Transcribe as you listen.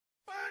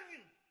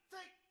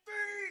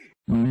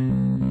Hello,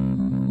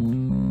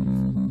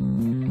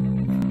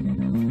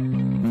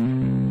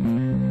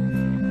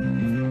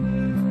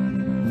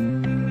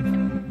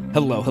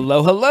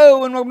 hello,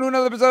 hello, and welcome to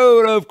another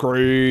episode of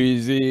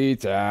Crazy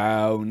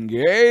Town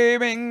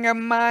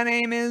Gaming. My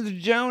name is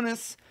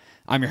Jonas.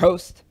 I'm your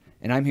host,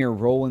 and I'm here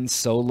rolling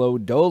solo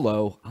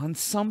dolo on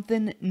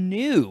something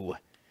new.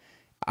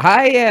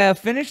 I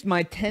finished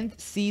my 10th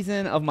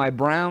season of my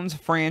Browns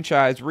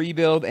franchise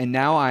rebuild, and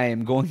now I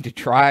am going to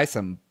try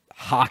some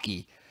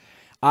hockey.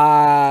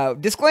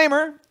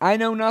 Disclaimer, I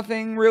know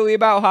nothing really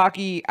about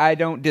hockey. I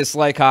don't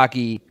dislike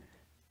hockey.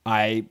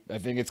 I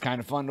think it's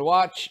kind of fun to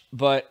watch,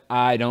 but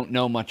I don't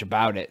know much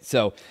about it.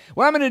 So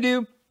what I'm going to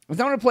do is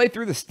I'm going to play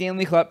through the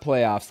Stanley Cup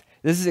Playoffs.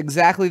 This is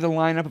exactly the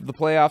lineup of the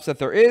playoffs that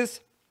there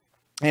is.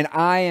 And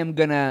I am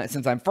going to,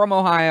 since I'm from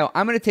Ohio,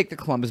 I'm going to take the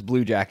Columbus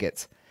Blue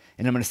Jackets.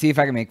 And I'm going to see if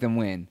I can make them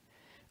win.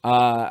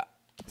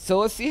 So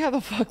let's see how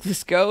the fuck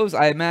this goes.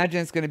 I imagine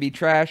it's going to be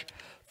trash.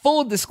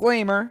 Full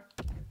disclaimer,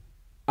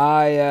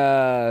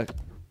 I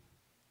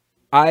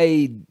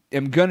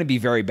am going to be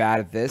very bad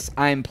at this.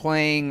 I'm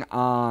playing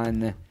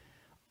on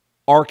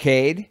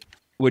arcade,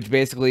 which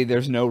basically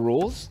there's no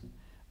rules.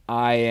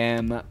 I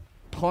am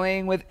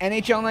playing with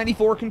NHL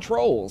 94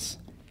 controls.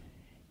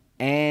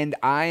 And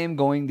I am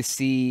going to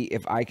see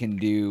if I can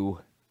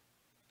do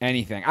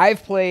anything.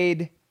 I've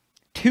played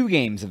 2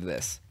 games of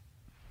this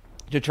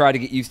to try to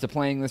get used to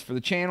playing this for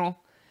the channel.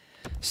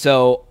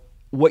 So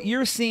what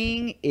you're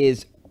seeing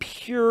is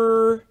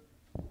pure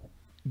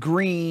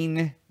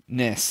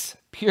greenness.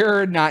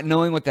 Pure not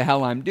knowing what the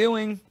hell I'm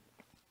doing.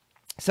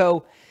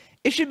 So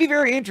it should be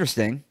very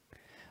interesting.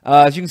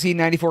 As you can see,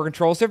 94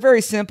 controls, they're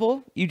very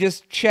simple. You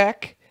just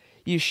check,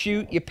 you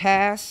shoot, you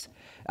pass.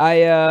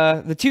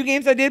 The 2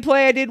 games I did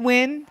play, I did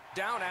win.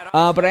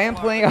 But I am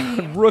playing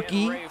on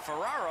rookie.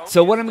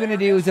 So what I'm going to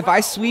do is if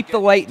I sweep the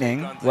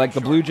Lightning, like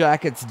the Blue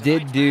Jackets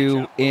did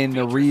do in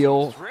the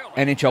real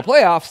NHL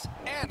playoffs,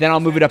 then I'll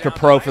move it up to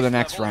pro for the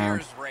next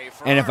round.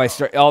 And if I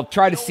start, I'll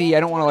try to see,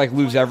 I don't want to like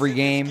lose every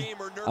game.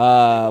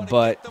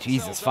 But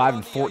Jesus,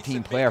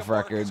 5-14 playoff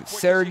record.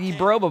 Sergei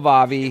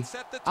Brobovavi,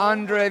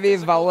 Andrei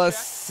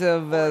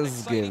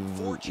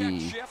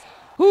Valasevsky.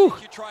 Whew.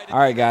 All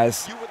right,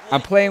 guys.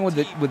 I'm playing with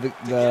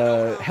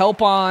the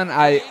help on.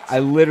 I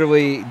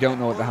literally don't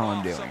know what the hell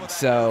I'm doing.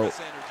 So,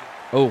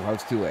 oh, I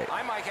was too late. All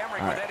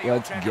right,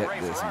 let's get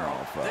this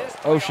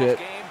motherfucker. Oh shit,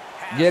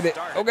 get it.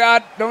 Oh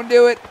God, don't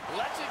do it.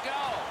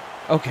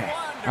 Okay.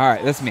 All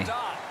right, that's me.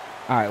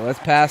 All right, let's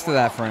pass to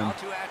that friend.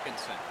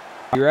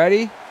 You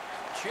ready?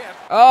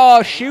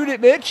 Oh, shoot it,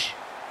 bitch.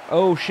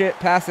 Oh, shit,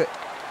 pass it.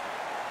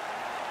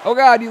 Oh,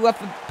 God, you left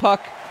the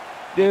puck.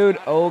 Dude,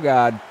 oh,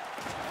 God.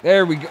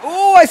 There we go.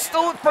 Oh, I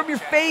stole it from your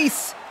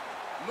face.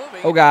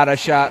 Oh, God, I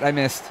shot. I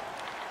missed.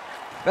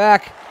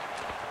 Back.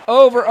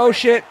 Over. Oh,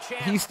 shit.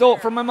 He stole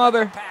it from my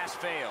mother.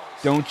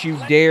 Don't you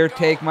dare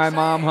take my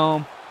mom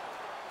home.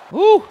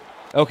 Woo.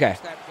 Okay.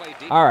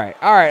 All right.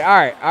 All right. All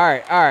right. All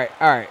right. All right.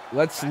 All right.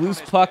 Let's loose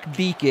puck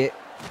deke it.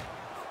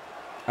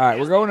 All right,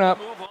 we're going up.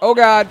 Oh,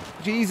 God.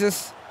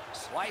 Jesus.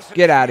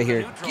 Get out of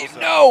here.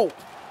 No!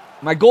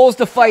 My goal is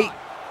to fight.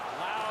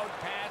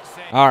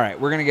 All right,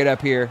 we're going to get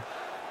up here.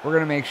 We're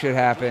going to make shit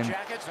happen.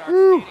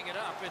 Woo.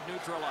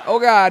 Oh,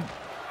 God.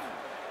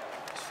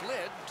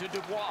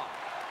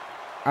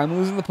 I'm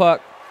losing the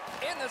puck.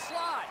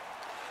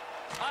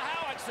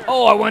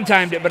 Oh, I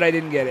one-timed it, but I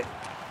didn't get it.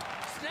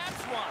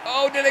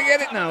 Oh, did I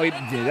get it? No, he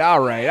did.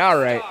 All right, all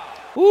right.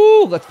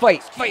 Woo, let's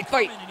fight. Fight,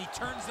 fight.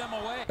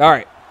 All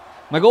right.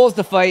 My goal is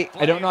to fight.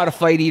 I don't know how to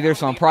fight either,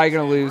 so I'm probably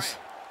going to lose.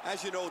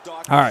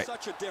 All right,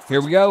 here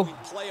we go.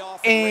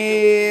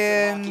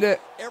 And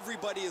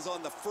everybody is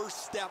on the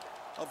first step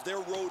of their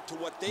road to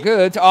what they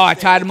good. Oh, I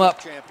tied him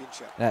up.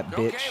 That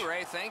bitch. Okay,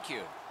 Ray, thank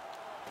you.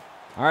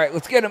 All right,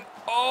 let's get him.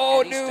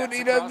 Oh, dude,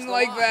 he doesn't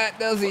like that,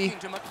 does he? Oh,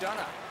 look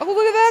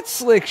at that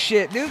slick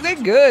shit, dude. They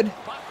good.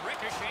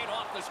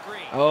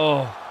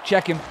 Oh,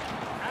 check him.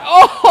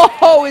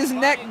 Oh, his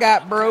neck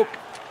got broke.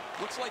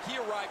 Looks like he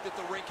arrived at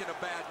the rink in a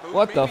bad mood.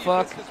 What the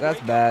fuck?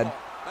 That's bad.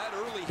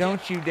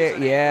 Don't you dare.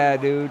 Yeah,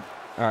 dude.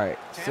 All right,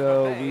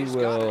 so we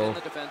will. Is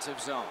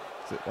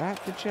it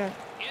that to check?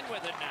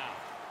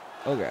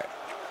 Okay.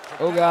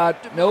 Oh, God.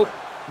 Nope.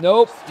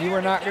 Nope. You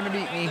are not going to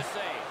beat me.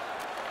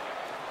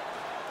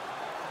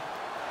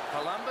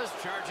 Columbus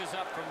charges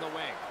up from the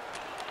wing.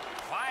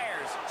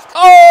 Fires.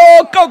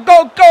 Oh, go,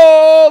 go,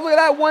 go. Look at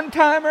that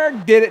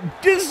one-timer. Did it.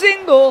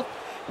 Dezingle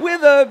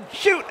with a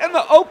shoot in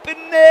the open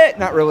net.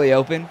 Not really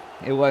open.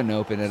 It wasn't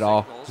open at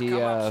all. He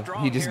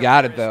just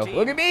got it, though.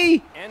 Look at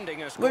me.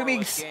 Look at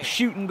me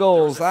shooting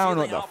goals. I don't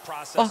know what the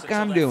fuck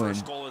I'm doing.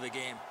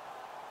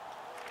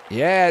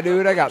 Yeah,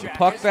 dude, I got the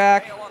puck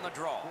back.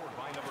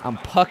 I'm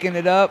pucking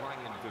it up.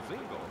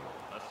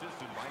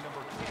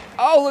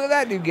 Oh, look at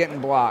that dude getting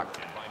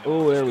blocked.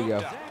 Oh, there we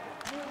go.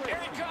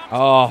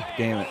 Oh,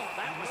 damn it.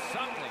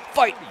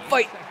 Fight,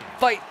 fight,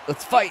 fight.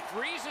 Let's fight.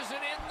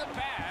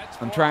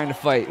 I'm trying to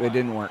fight, but it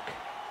didn't work.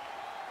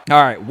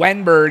 All right,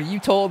 Wenberg, you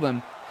told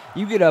them.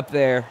 You get up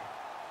there.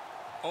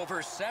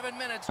 Over 7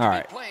 minutes All to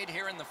right. be played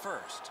here in the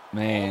first.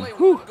 Man. Only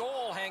one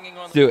goal hanging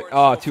Let's do it.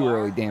 Oh, too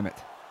early. Damn it.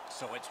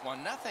 So it's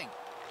 1-0.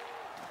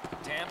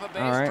 Tampa Bay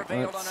All right,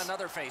 prevailed on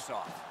another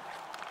face-off.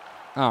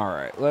 All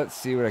right, let's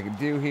see what I can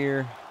do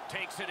here.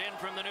 Takes it in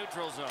from the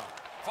neutral zone.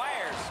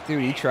 Fires.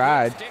 Dude, he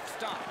tried.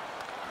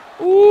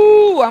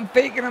 Ooh, I'm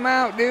faking him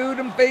out, dude.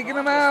 I'm faking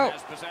him out.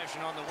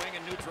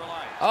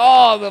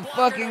 Oh, the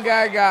fucking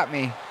guy got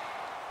me.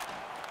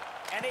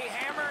 And he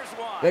hammers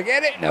one. Did I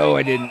get it? No,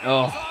 I didn't.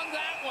 Oh.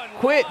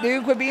 Quit,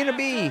 dude. Quit being a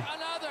bee.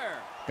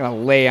 Gonna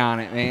lay on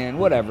it, man.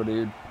 Whatever,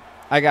 dude.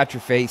 I got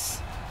your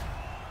face.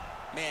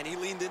 Man, he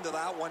leaned into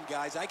that one,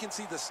 guys. I can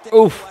see the stick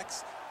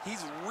flex.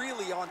 He's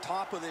really on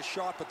top of this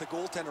shot, but the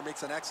goaltender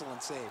makes an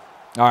excellent save.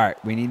 All right,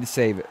 we need to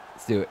save it.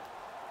 Let's do it.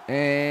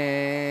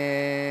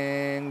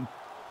 And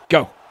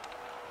go.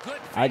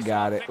 I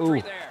got it.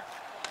 Ooh.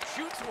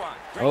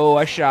 Oh,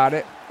 I shot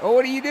it. Oh,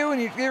 what are you doing?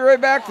 You get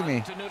right back to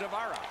me.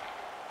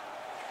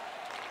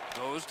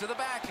 Goes to the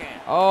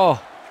backhand.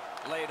 Oh.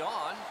 Laid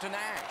on to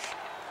Nash.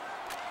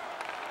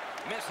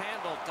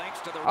 Mishandled thanks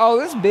to the Oh,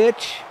 this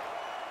bitch.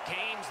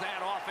 gains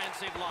that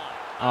offensive line.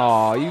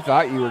 Oh, you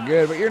thought you were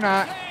good, but you're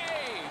not.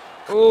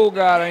 Oh,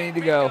 God, I need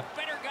to go.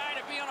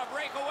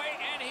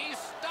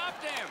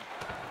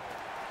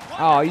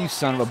 Oh, you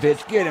son of a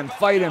bitch. Get him.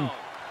 Fight him.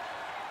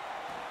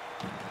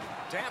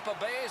 Tampa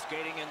Bay is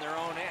skating in their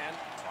own end,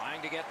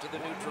 trying to get to the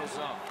neutral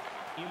zone.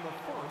 In the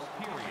first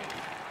period.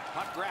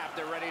 Puck grab,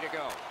 they're ready to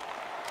go.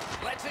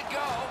 Lets it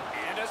go,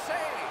 and a save.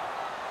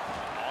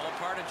 All a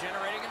part of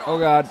generating an Oh,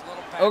 God.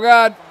 Oh,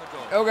 God.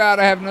 Oh, God,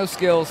 I have no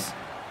skills.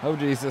 Oh,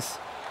 Jesus.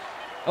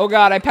 Oh,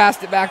 God, I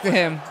passed it back to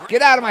him.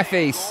 Get out of my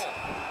face.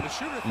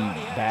 You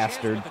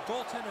bastard.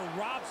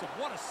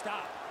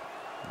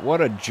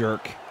 What a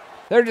jerk.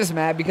 They're just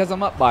mad because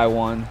I'm up by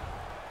 1.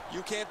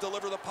 You can't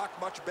deliver the puck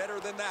much better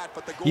than that,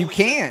 but the goalie You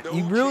can't.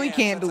 You really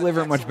can't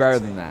deliver it much better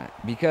than that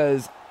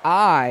because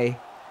I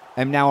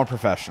am now a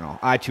professional.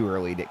 I too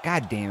early'd it.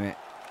 God damn it.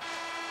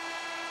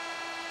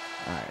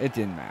 All right, it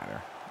didn't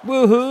matter.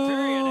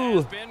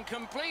 Woohoo!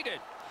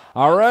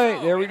 All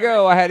right, there we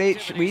go. I had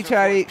 8. We each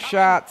had 8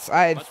 shots.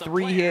 I had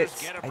 3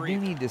 hits. I do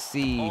need to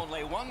see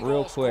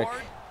real quick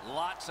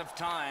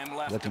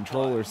the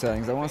controller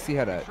settings. I want to see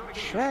how to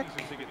check.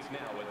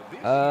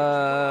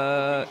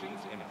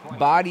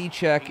 Body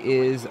check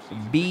is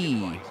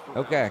B.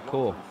 Okay,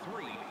 cool.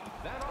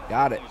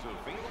 Got it.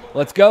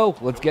 Let's go.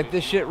 Let's get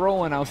this shit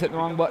rolling. I was hitting the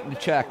wrong button to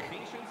check.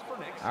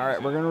 All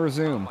right, we're going to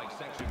resume.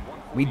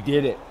 We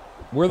did it.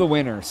 We're the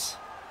winners.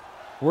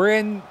 We're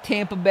in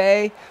Tampa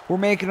Bay. We're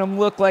making them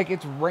look like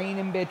it's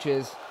raining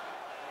bitches.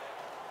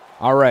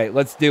 All right,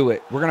 let's do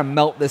it. We're going to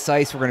melt this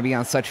ice. We're going to be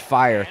on such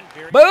fire.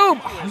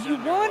 Boom! Oh,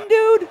 you won,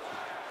 dude?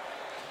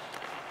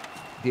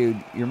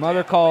 Dude, your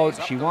mother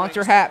called. She wants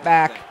her hat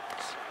back.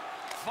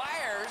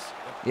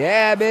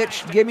 Yeah,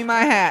 bitch. Give me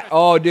my hat.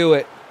 Oh, do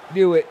it.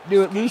 Do it.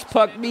 Do it. Loose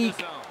puck beak.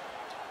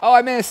 Oh,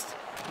 I missed.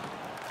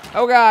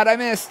 Oh, God, I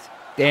missed.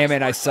 Damn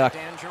it, I suck.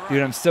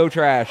 Dude, I'm so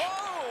trash.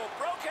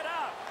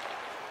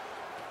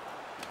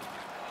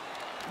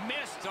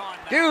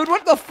 Dude,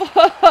 what the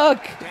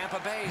fuck?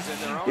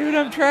 Dude,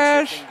 I'm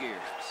trash.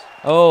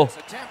 Oh.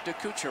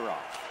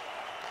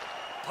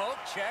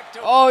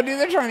 Oh, dude,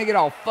 they're trying to get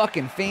all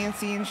fucking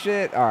fancy and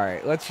shit. All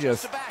right, let's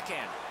just...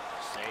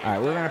 All right,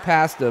 we're going to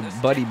pass the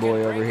buddy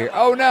boy over here.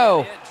 Oh,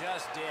 no.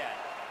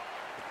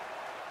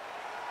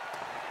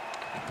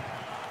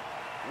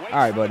 All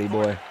right, buddy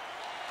boy.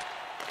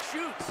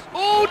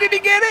 Oh, did he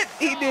get it?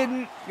 He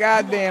didn't.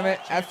 God damn it.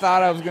 I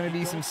thought I was going to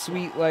be some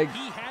sweet, like,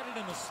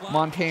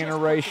 Montana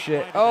Rice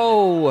shit.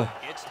 Oh.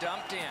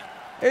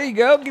 There you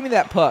go. Give me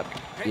that puck.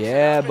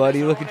 Yeah,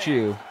 buddy. Look at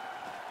you.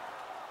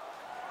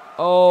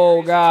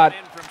 Oh, God.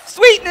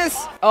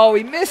 Sweetness. Oh,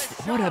 he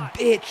missed. What a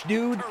bitch,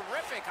 dude.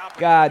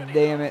 God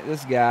damn it.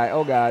 This guy.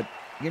 Oh, God.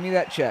 Give me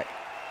that check.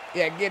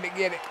 Yeah, get it,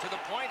 get it.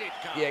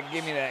 Yeah,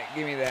 give me that.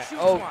 Give me that.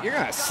 Oh, you're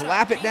going to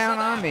slap it down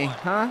on me,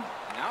 huh?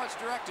 Now it's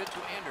directed to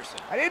Anderson.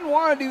 I didn't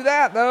want to do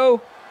that,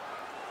 though.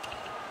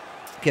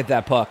 Get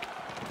that puck.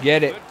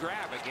 Get it.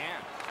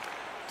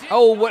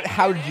 Oh, what?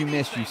 How did you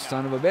miss, you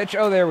son of a bitch?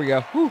 Oh, there we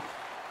go. Whew.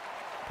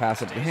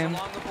 Pass it to him.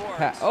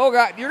 Oh,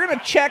 God. You're going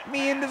to check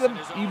me into the...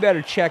 You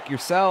better check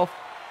yourself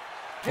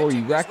or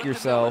you wreck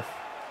yourself.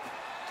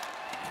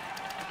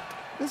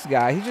 This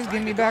guy, he's just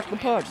giving me back the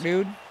puck,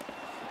 dude.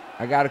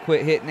 I got to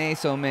quit hitting A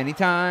so many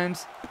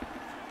times.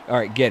 All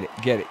right, get it.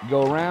 Get it.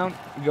 Go around.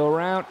 Go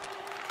around.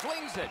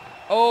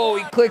 Oh,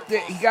 he clicked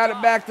it. He got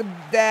it back to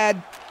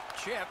Dad.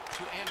 Chip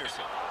to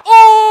Anderson.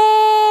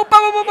 Oh!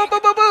 Boo, boo, boo,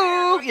 boo,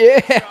 boo.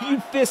 Yeah, you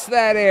fist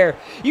that air.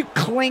 You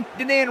clinked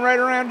it in right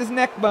around his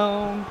neck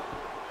bone.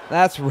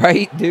 That's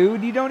right,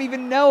 dude. You don't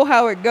even know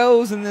how it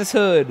goes in this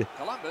hood.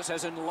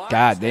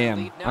 God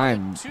damn.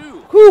 I'm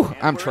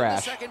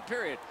trash.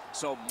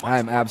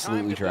 I'm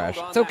absolutely trash.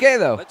 It's okay,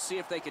 though.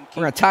 We're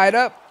going to tie it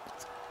up.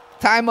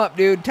 Time up,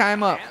 dude.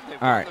 Time up.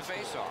 All right.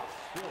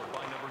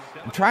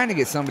 I'm trying to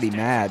get somebody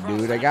mad,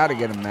 dude. I got to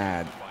get him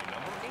mad.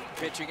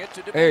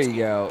 There you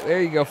go.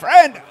 There you go,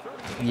 friend.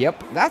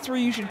 Yep, that's where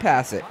you should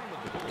pass it.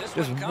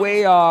 Just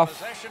way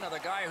off.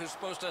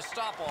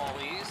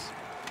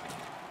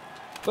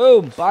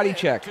 Boom, body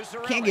check.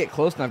 Can't get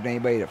close enough to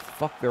anybody to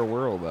fuck their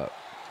world up.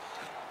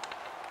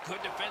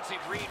 Good defensive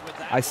read with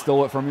that. I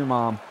stole it from your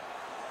mom.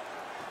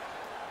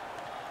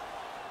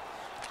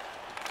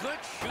 Good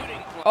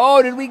shooting.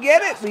 Oh, did we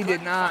get it? We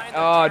did not.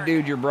 Oh,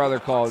 dude, your brother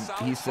called.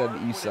 He said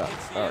that you suck.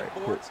 All right,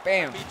 cool.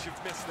 Bam.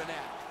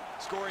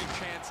 Scoring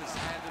chances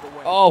handed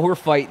away. Oh, we're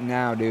fighting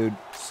now, dude.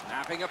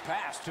 Snapping a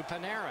pass to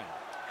Panarin.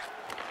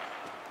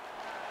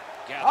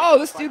 Oh,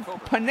 this dude,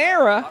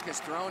 Panera. Puck is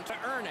thrown to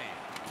Erne.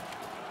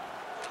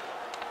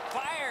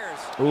 Fires.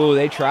 Ooh,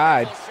 they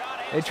tried.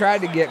 They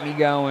tried to get me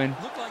going.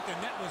 Looked like the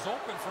net was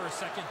open for a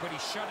second, but he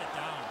shut it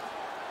down.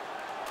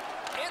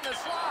 In the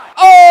slot.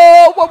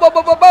 Oh, whoa, whoa,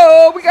 whoa, whoa,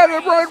 whoa. We got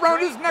it right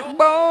around his neck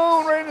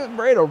bone.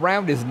 Right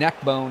around his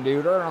neck bone,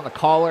 dude. Right on the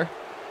collar.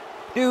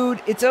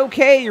 Dude, it's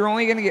okay. You're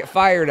only going to get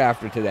fired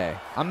after today.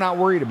 I'm not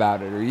worried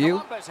about it. Are you?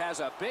 Columbus has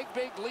a big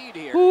lead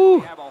here.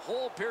 Woo. They have a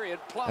whole period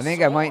plus I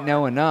think I might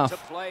know enough to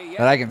play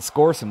that I can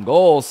score some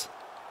goals.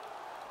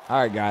 All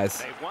right,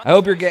 guys. I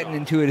hope you're getting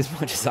into it as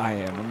much as I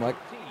am.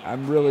 I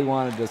really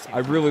want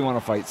to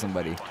fight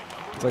somebody.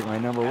 It's like my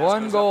number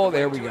one goal.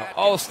 There we go.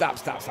 Oh, stop.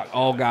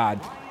 Oh, God.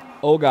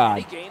 Oh,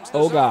 God.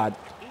 Oh, God.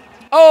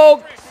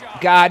 Oh,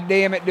 God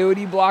damn it, dude.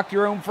 You blocked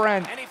your own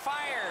friend. And he fired.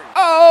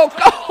 Oh,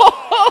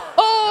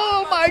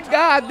 my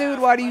God, dude.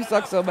 Why do you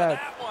suck so bad?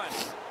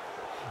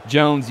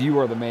 Jones, you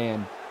are the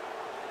man.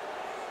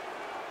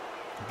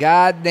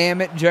 God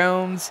damn it,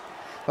 Jones.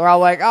 They're all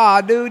like,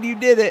 oh, dude, you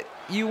did it.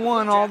 You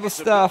won all the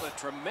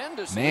stuff.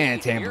 Man,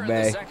 Tampa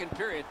Bay.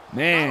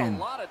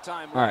 Man. All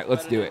right,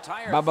 let's do it. All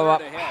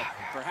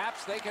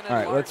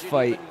right, let's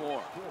fight.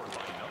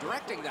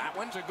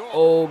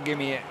 Oh, give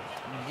me it.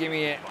 Give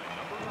me it.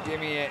 Give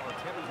me it.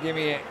 Give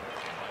me it.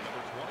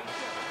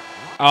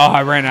 Oh,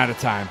 I ran out of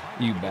time.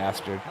 You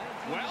bastard.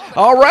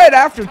 All right,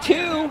 after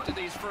two,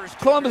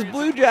 Columbus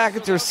Blue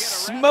Jackets are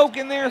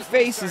smoking their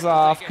faces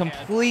off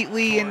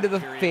completely into the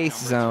face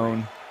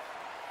zone.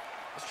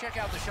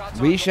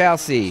 We shall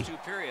see.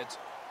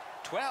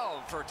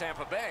 12 for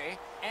Tampa Bay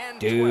and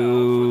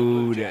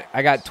dude,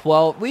 I got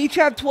 12. We each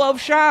have 12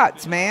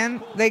 shots,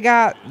 man.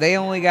 They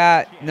only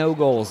got no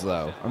goals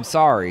though. I'm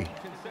sorry.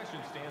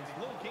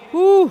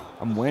 Woo,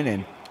 I'm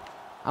winning.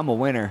 I'm a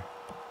winner.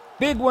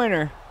 Big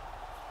winner.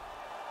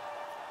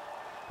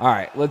 All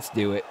right, let's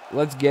do it.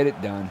 Let's get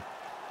it done.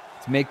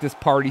 Let's make this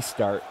party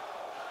start.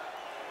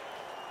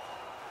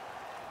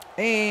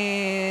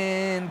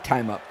 And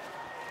time up.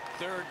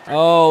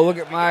 Oh, look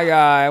at my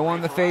guy. I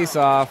won the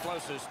face-off.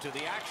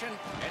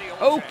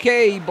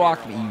 Okay, he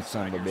blocked me, you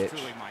son of a bitch.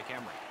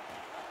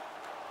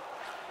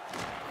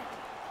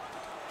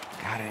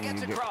 God, I need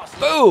to get...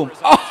 Boom!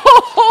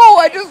 Oh,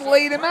 I just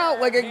laid him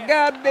out like a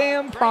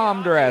goddamn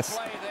prom dress.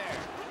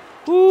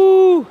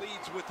 Woo!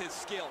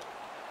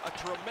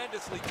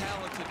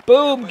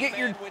 Boom! Get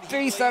your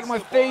face out of my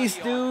face,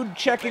 dude.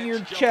 Checking your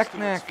check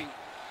neck.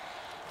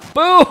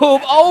 Boom!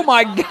 Oh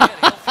my God!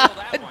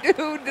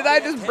 Dude, did I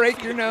just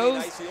break your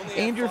nose?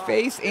 And your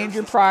face and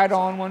your pride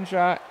all in one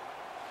shot?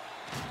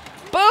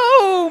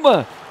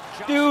 Boom!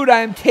 Dude,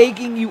 I'm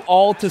taking you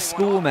all to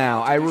school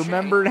now. I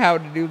remembered how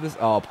to do this.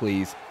 Oh,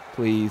 please.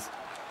 Please.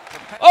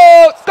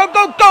 Oh, go,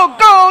 go, go,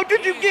 go!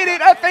 Did you get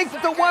it? I faked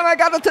it to one. I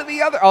got it to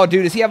the other. Oh,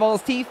 dude, does he have all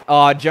his teeth?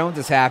 Oh, Jones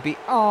is happy.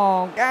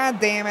 Oh, God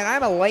damn it.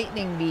 I'm a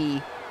lightning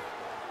bee.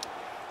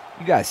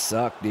 You guys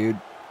suck, dude.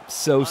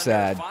 So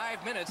sad.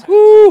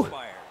 Woo!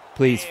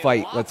 Please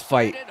fight. Let's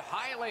fight.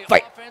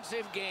 Fight.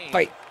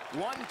 Fight.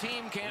 One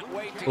team can't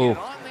wait to get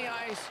on the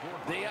ice.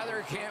 The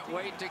other can't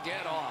wait to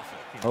get off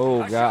it.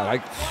 Oh,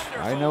 God.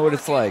 I know what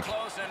it's like.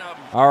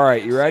 All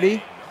right, you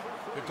ready?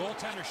 The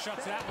goaltender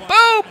shuts that one.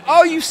 Boom!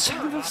 Oh, you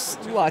son of a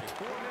slut.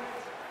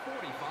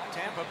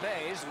 Tampa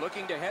Bay's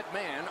looking to head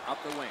man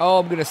up the wing. Oh,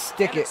 I'm going to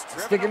stick it.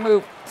 Stick and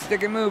move.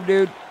 Stick and move,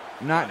 dude.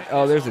 Not.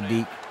 Oh, there's a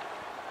deke.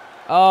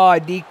 Oh, I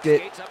deked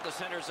it. Up the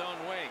center zone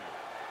wing.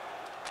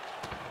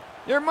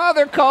 Your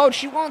mother called.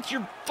 She wants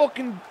your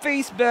fucking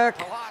face back.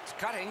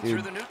 Cutting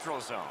through the neutral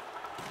zone.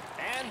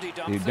 And he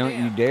dude, don't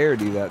you dare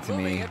do that to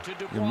me.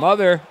 Your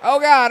mother. Oh,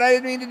 God, I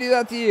didn't mean to do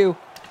that to you.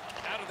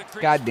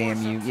 God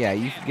damn you. Yeah,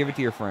 you should give it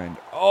to your friend.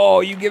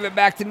 Oh, you give it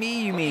back to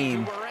me, you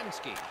mean.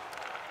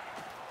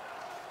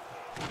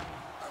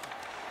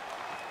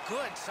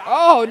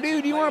 Oh,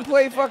 dude, you want to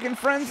play fucking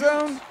friend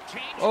zone?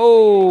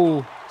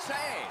 Oh.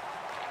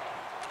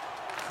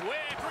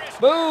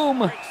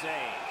 Boom.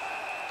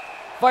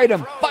 Fight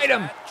him. Fight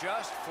him.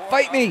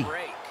 Fight me.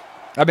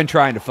 I've been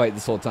trying to fight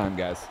this whole time,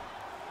 guys.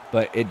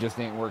 But it just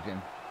ain't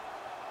working.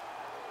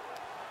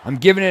 I'm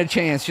giving it a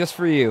chance just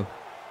for you.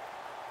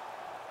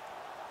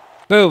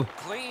 Boom.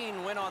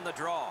 Clean win on the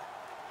draw.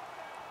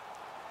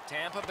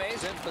 Tampa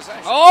Bay's in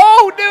possession.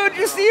 Oh, dude,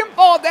 you see him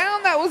fall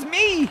down? That was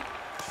me.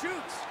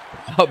 Shoots.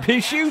 Oh, he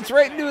shoots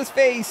right into his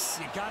face.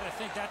 You gotta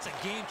think that's a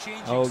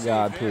game-changing Oh,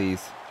 God,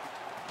 please.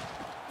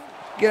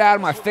 Get out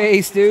of my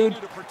face, dude.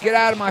 Get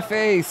out of my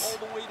face.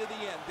 All the way to the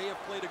end. They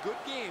have played a good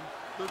game.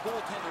 Their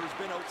goaltender has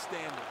been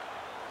outstanding.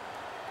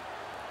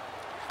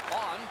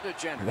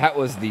 That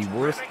was the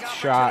worst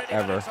shot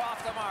ever.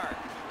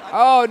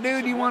 Oh,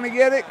 dude, you want to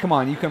get it? Come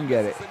on, you come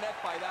get it.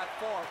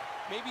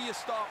 Maybe you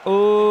stop. Oh,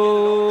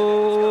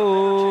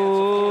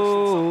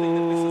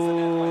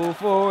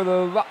 for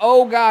the...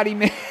 Oh, God, he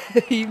missed,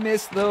 he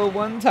missed the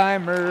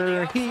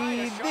one-timer.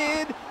 He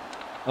did.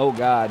 Oh,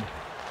 God.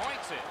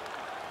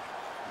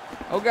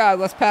 Oh, God,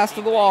 let's pass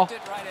to the wall.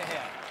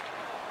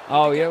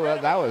 Oh, yeah, well,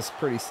 that was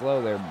pretty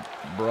slow there,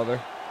 brother.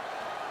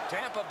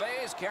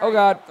 Oh,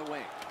 God.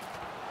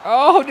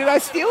 Oh, did I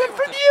steal it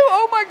from you?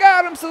 Oh, my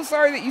God, I'm so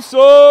sorry that you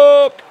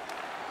suck.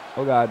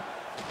 Oh, God.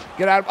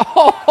 Get out of...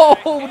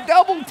 Oh,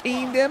 double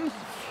teamed him.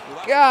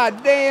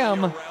 God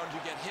damn.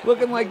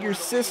 Looking like your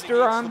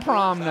sister on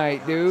prom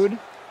night, dude.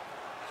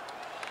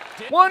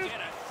 One.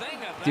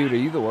 Dude, are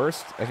you the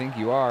worst? I think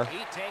you are.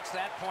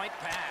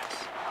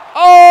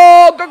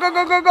 Oh, go, go,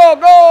 go, go, go,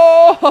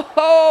 go.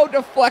 Oh,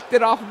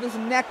 deflected off of his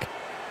neck.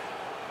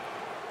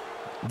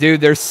 Dude,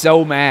 they're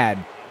so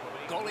mad.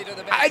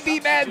 I'd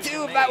be mad,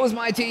 too, if that was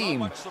my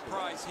team.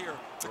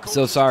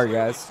 So sorry,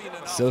 guys.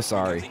 So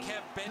sorry.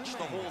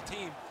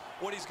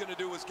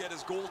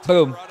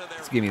 Boom.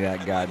 Let's give me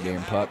that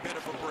goddamn puck.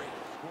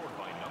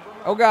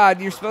 Oh,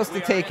 God, you're supposed to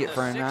take it,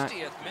 friend, not.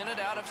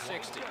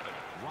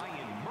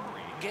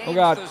 Oh,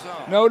 God.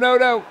 No, no,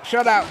 no.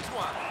 Shut out.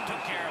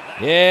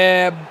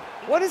 Yeah.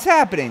 What is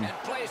happening?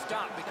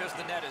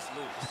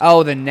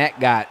 Oh, the net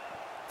got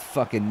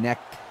fucking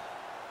necked.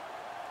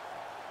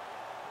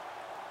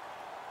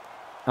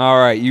 All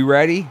right, you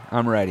ready?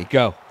 I'm ready.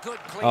 Go.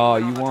 Oh,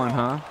 you won,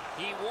 huh?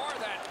 He wore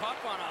that puck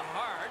on a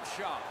hard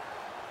shot.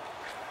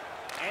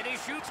 And he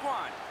shoots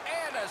one.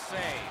 And a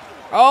save.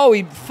 Oh,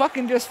 he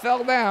fucking just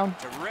fell down.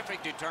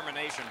 Terrific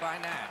determination by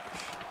Nash.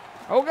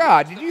 Oh,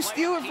 God, did you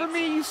steal it from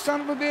me, you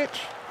son of a bitch?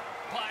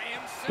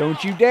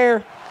 Don't you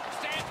dare.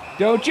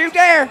 Don't you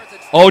dare.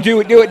 Oh, do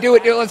it, do it, do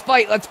it, do it. Let's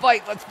fight, let's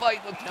fight, let's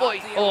fight, let's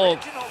fight. Oh,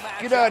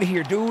 get out of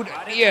here, dude.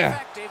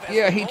 Yeah.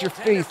 Yeah, I hate your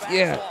face.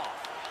 Yeah.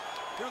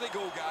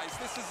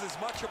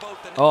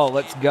 Oh,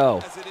 let's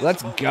go.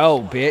 Let's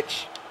go,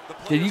 bitch.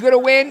 Did you gonna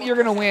win? You're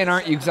gonna win,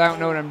 aren't you? Because I don't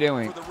know what I'm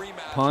doing.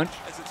 Punch,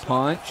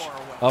 punch,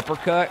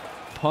 uppercut,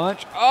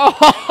 punch.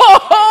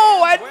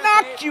 Oh, I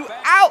knocked you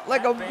out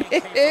like a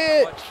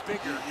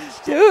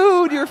bitch.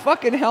 Dude, your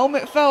fucking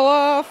helmet fell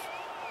off.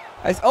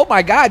 Oh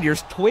my God, you're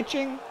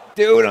twitching?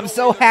 Dude, I'm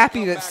so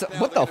happy that...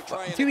 what the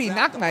fuck? Dude, he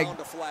knocked my...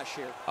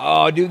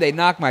 Oh, dude, they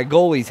knocked my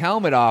goalie's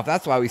helmet off.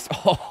 That's why we...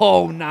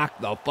 Oh, knock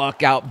the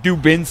fuck out.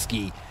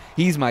 Dubinsky.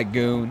 He's my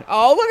goon.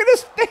 Oh, look at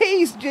his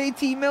face,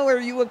 JT Miller.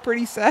 You look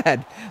pretty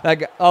sad.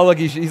 Like, oh, look,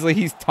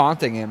 he's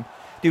taunting him.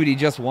 Dude, he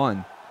just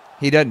won.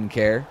 He doesn't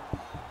care.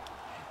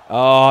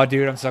 Oh,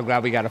 dude, I'm so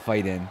glad we got a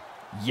fight in.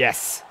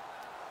 Yes.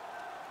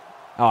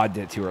 Oh, I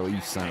did it too early,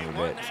 you son of a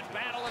bitch.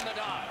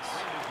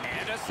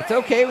 It's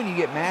okay when you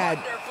get mad.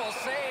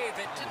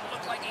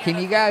 Can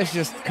you guys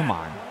just, come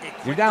on.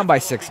 You're down by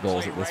 6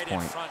 goals at this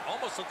point.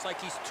 Almost looks like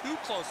he's too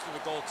close to the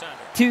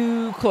goaltender.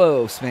 Too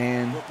close,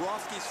 man.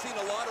 Bobrovsky's seen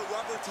a lot of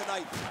rubber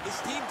tonight. His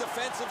team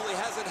defensively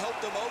hasn't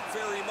helped him out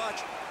very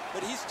much,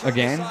 but he's turned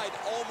aside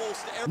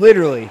almost everything.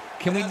 Literally,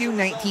 can we do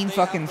 19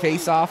 fucking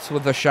face-offs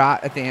with a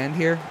shot at the end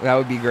here? That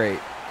would be great.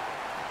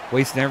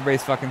 Wasting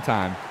everybody's fucking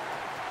time.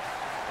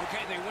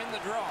 Okay, they win the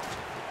draw.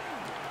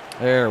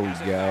 There we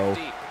go.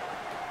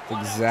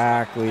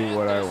 Exactly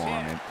what I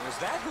wanted. Was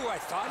that who I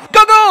thought?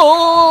 Go,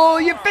 go!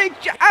 You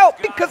faked you out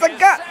because I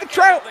got the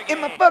trout in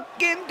my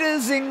fucking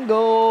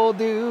Dizingle,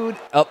 dude.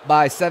 Up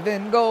by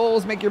 7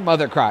 goals, make your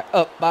mother cry.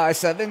 Up by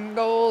 7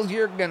 goals,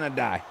 you're gonna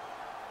die.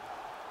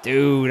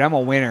 Dude, I'm a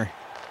winner.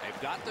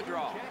 They've got the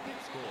draw.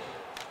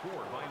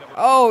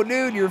 Oh,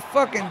 dude, you're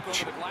fucking...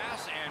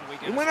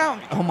 It went out.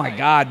 Oh, my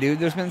God, dude.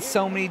 There's been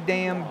so many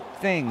damn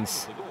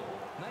things.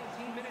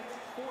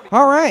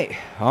 All right.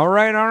 All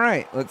right, all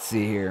right. Let's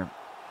see here.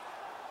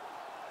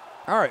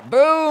 All right,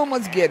 boom,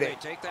 let's get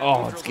it.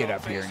 Oh, let's get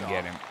up here and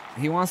get him.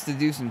 He wants to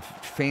do some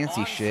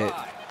fancy shit.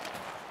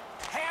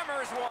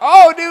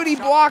 Oh, dude, he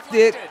blocked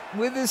it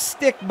with his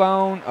stick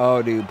bone.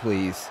 Oh, dude,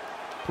 please.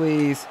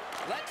 Please.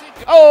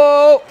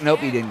 Oh, nope,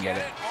 he didn't get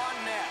it.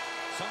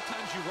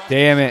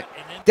 Damn it.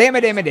 Damn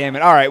it, damn it, damn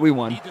it. All right, we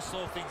won.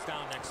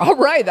 All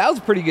right, that was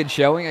a pretty good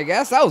showing, I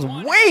guess. That was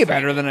way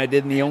better than I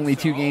did in the only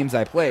 2 games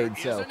I played.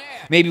 So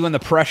maybe when the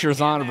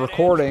pressure's on of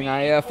recording,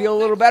 I feel a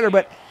little better,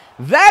 but...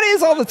 That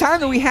is all the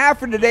time that we have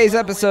for today's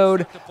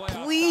episode.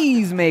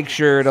 Please make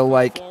sure to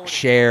like,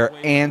 share,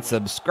 and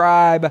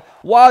subscribe.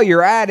 While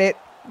you're at it,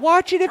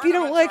 watch it if you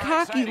don't like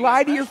hockey.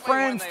 Lie to your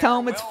friends. Tell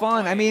them it's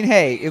fun. I mean,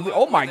 hey,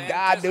 oh my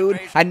God,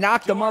 dude. I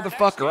knocked the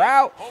motherfucker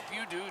out.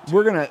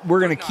 We're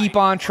gonna keep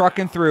on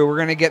trucking through. We're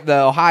going to get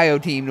the Ohio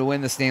team to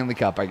win the Stanley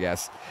Cup, I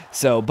guess.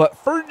 So, but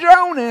for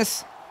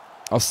Jonas,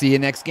 I'll see you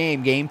next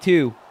game, game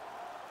 2.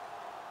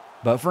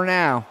 But for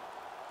now,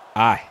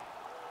 I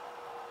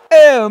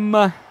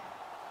am...